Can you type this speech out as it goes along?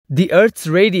The Earth's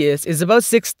radius is about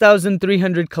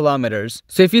 6,300 kilometers.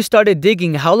 So if you started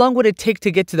digging, how long would it take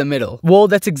to get to the middle? Well,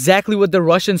 that's exactly what the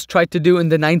Russians tried to do in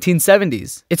the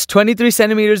 1970s. It's 23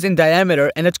 centimeters in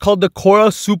diameter and it's called the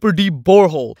Kola Superdeep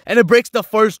Borehole. And it breaks the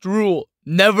first rule: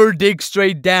 never dig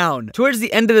straight down. Towards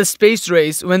the end of the space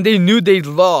race, when they knew they'd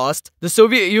lost, the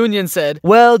Soviet Union said,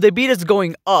 well, they beat us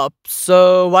going up,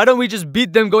 so why don't we just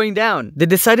beat them going down? They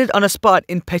decided on a spot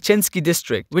in Pechensky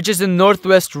district, which is in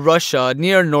northwest Russia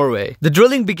near Norway. The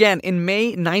drilling began in May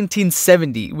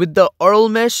 1970 with the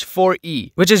Uralmesh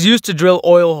 4E, which is used to drill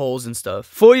oil holes and stuff.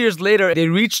 4 years later, they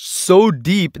reached so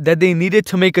deep that they needed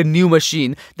to make a new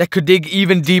machine that could dig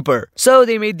even deeper. So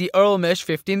they made the Uralmesh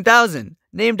 15,000.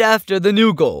 Named after the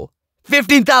new goal,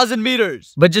 15,000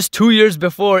 meters. But just 2 years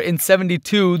before, in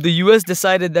 72, the US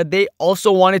decided that they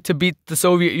also wanted to beat the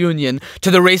Soviet Union to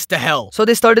the race to hell. So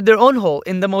they started their own hole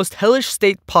in the most hellish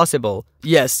state possible.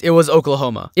 Yes, it was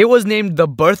Oklahoma. It was named the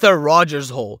Bertha Rogers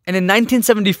Hole. And in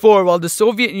 1974, while the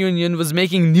Soviet Union was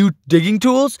making new digging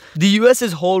tools, the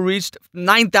US's hole reached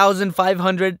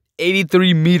 9,583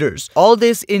 meters. All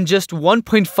this in just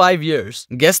 1.5 years.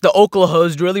 Guess the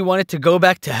Oklahomans really wanted to go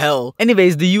back to hell.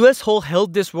 Anyways, the US hole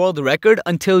held this world record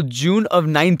until June of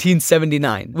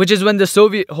 1979, which is when the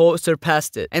Soviet hole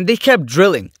surpassed it. And they kept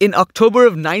drilling. In October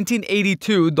of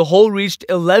 1982, the hole reached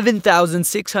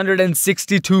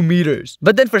 11,662 meters.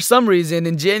 But then for some reason,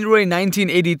 in January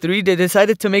 1983, they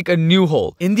decided to make a new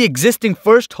hole. In the existing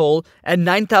first hole, at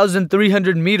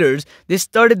 9,300 meters, they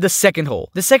started the second hole.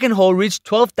 The second hole reached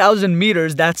 12,000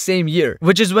 meters that same year,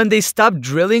 which is when they stopped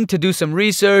drilling to do some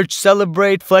research,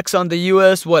 celebrate, flex on the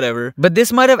US, whatever. But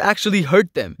this might have actually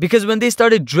hurt them, because when they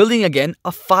started drilling again,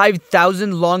 a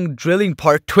 5,000 long drilling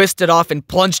part twisted off and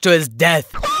plunged to his death.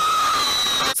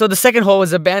 So the second hole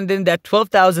was abandoned at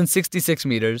 12,066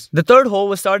 meters. The third hole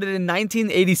was started in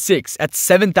 1986 at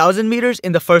 7,000 meters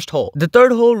in the first hole. The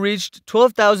third hole reached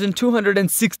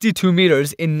 12,262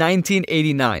 meters in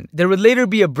 1989. There would later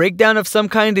be a breakdown of some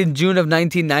kind in June of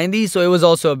 1990, so it was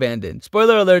also abandoned.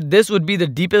 Spoiler alert, this would be the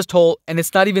deepest hole, and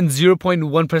it's not even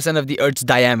 0.1% of the Earth's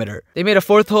diameter. They made a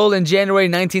fourth hole in January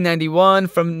 1991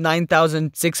 from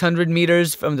 9,600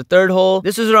 meters from the third hole.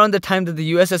 This was around the time that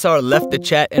the USSR left the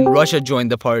chat and Russia joined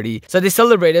the party. So they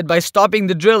celebrated by stopping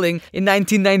the drilling in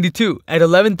 1992 at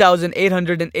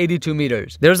 11,882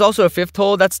 meters. There was also a fifth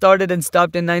hole that started and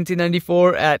stopped in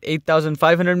 1994 at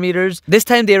 8,500 meters. This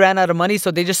time they ran out of money,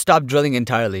 so they just stopped drilling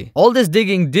entirely. All this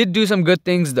digging did do some good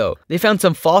things though. They found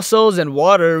some fossils and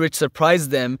water which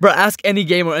surprised them. Bro, ask any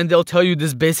gamer and they'll tell you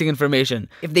this basic information.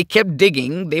 If they kept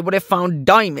digging, they would have found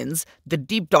diamonds, the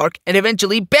deep dark, and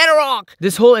eventually bedrock!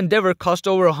 This whole endeavor cost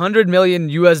over $100 million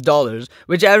US,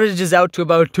 which averages out to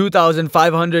about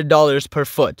 $2,500 per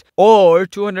foot, or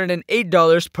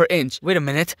 $208 per inch. Wait a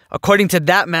minute, according to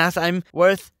that math, I'm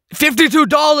worth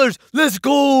 $52! Let's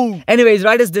go! Anyways,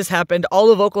 right as this happened,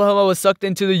 all of Oklahoma was sucked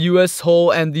into the US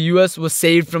hole and the US was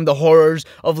saved from the horrors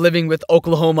of living with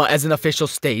Oklahoma as an official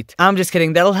state. I'm just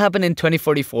kidding, that'll happen in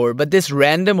 2044, but this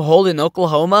random hole in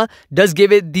Oklahoma does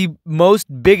give it the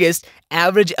biggest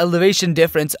average elevation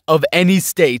difference of any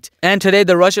state. And today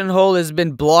the Russian hole has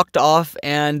been blocked off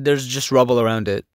and there's just rubble around it.